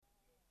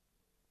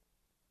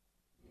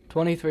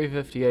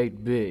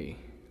2358B.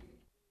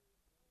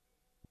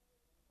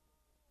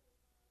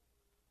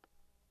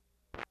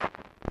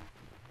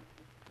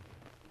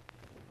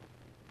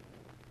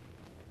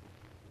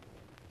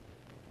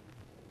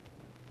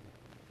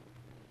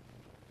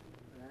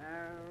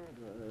 There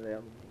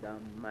lived a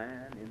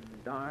man in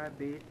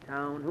Darby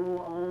town who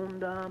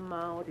owned a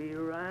mounty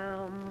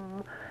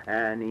ram,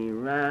 and he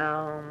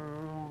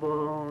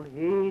rambled,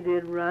 he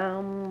did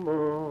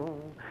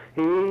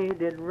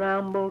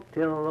ramble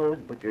till those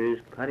butchers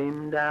cut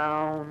him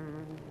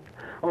down.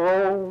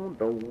 Oh,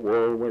 the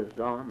wool was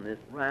on this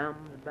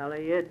ram's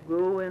belly, it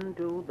grew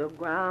into the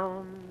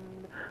ground.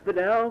 The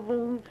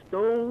devil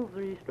stole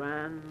 3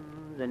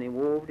 strands, and he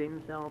wove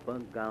himself a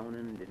gown,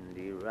 and didn't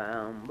he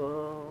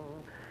ramble?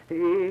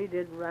 He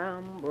did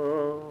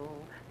ramble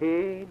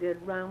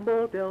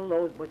till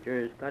those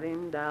butchers cut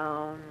him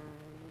down.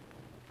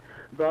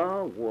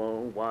 The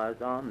wool was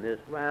on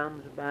this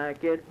ram's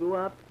back, it grew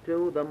up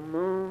to the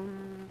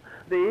moon.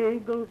 The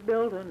eagles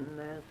built a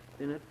nest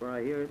in it, for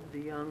I heard the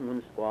young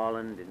ones squall,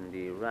 and didn't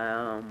he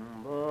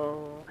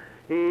ramble?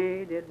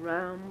 He did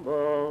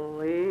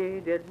ramble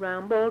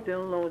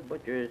till those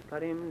butchers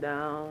cut him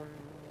down.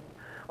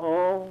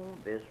 Oh,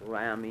 this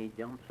ram, he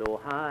jumped so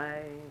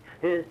high,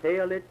 his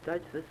tail it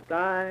touched the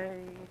sky.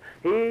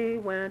 He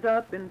went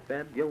up in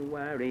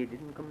February,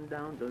 didn't come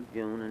down till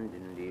June, and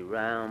didn't he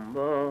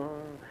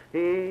ramble?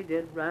 He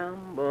did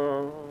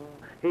ramble,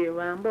 he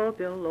rambled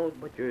till those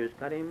butchers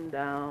cut him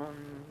down.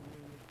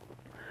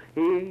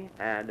 He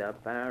had a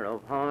pair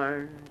of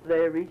horns,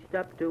 they reached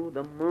up to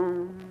the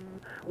moon.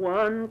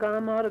 One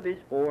come out of his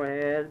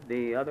forehead,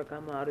 the other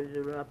come out of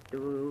his up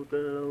to the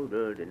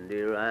loader. Didn't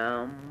he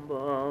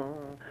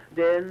ramble?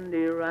 Didn't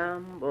he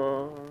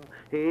ramble?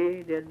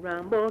 He did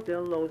ramble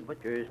till those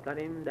butchers cut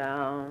him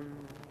down.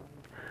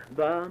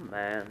 The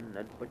man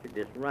that butchered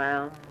this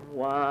ram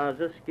was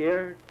a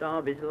scared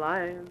of his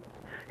life.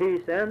 He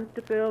sent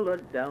to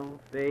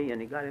Philadelphia,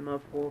 and he got him a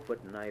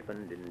 4-foot knife,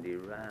 and didn't he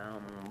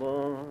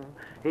ramble?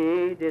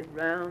 He did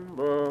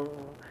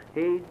ramble,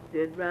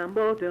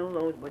 till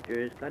those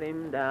butchers cut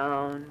him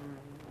down.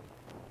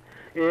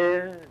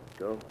 It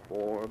took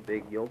 4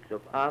 big yokes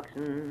of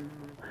oxen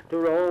to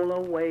roll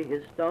away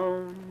his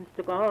stones,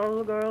 took all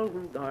the girls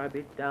in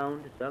Darby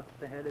town to suck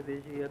the head of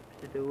his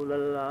yips, to do la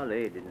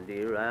lolly, didn't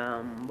he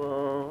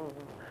ramble?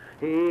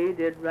 He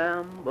did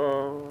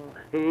ramble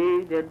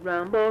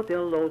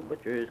till those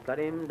butchers cut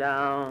him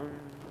down.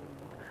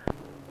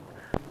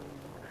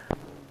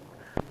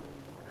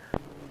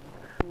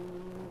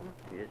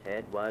 His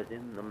head was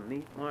in the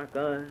meat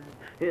market,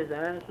 his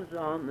ass was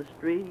on the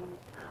street.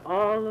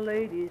 All the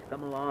ladies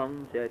come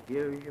along, said,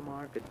 here's your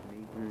market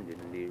meat, and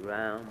didn't he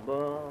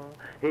ramble?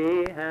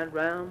 He had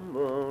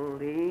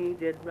rambled, he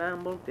did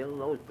ramble till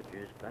those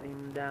butchers cut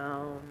him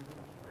down.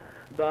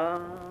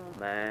 The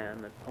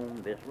man that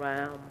owned this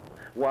ram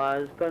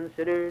was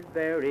considered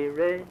very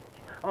rich,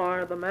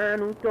 or the man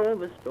who told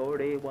the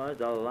story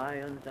was a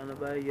lion son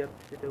of a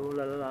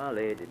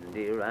yipsy-doo-la-lolly, didn't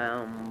he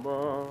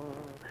ramble?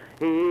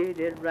 He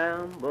did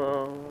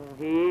ramble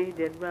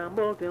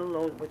till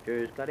those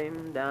butchers cut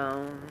him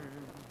down.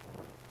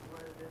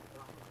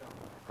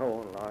 Oh,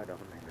 Lord, only know.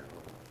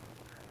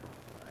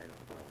 I don't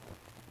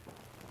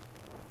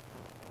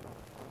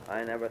know.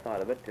 I never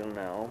thought of it till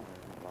now.